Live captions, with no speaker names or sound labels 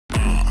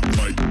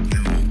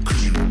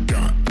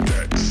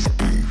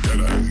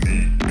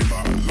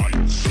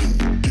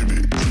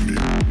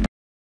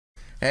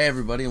Hey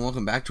everybody, and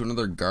welcome back to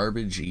another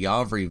Garbage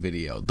Yovry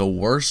video, the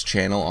worst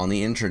channel on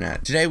the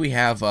internet. Today we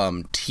have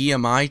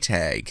TMI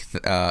Tag,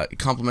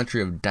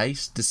 complimentary of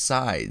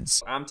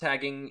DiceDecides. I'm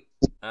tagging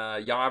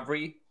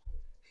Yovry.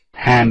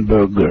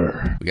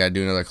 Hamburger. We gotta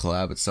do another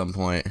collab at some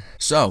point.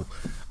 So,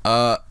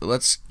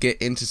 let's get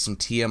into some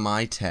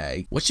TMI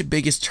Tag. What's your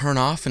biggest turn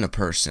off in a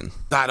person?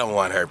 I don't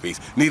want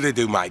herpes. Neither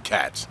do my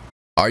cats.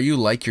 Are you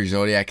like your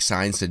zodiac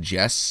sign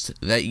suggests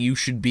that you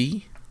should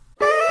be?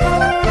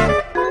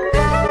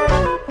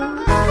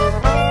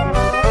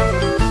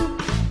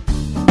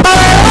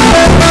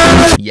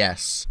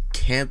 Yes.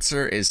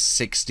 Cancer is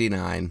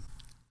 69.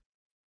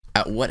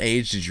 At what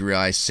age did you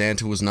realize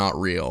Santa was not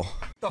real?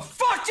 The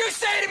fuck you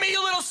say to me,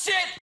 you little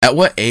shit? At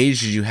what age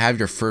did you have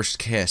your first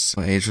kiss?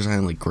 What age was I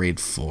in, like grade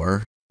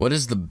 4? What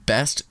is the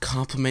best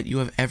compliment you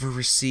have ever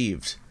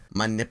received?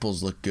 My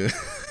nipples look good.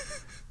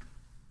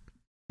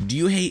 Do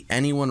you hate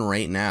anyone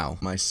right now?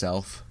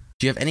 Myself.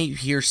 Do you have any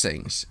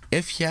piercings?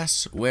 If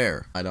yes,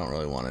 where? I don't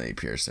really want any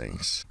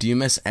piercings. Do you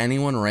miss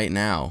anyone right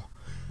now?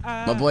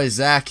 My boy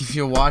Zach, if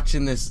you're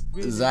watching this,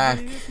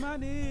 Zach.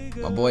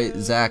 My boy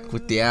Zach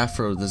with the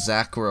afro, the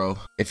Zachro.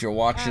 If you're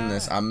watching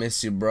this, I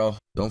miss you, bro.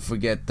 Don't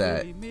forget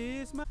that.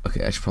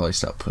 Okay, I should probably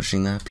stop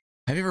pushing that.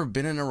 Have you ever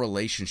been in a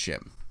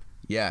relationship?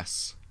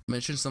 Yes.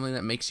 Mention something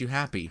that makes you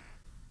happy.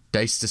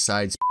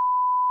 DiceDecides.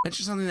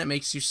 Mention something that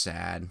makes you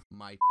sad.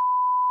 My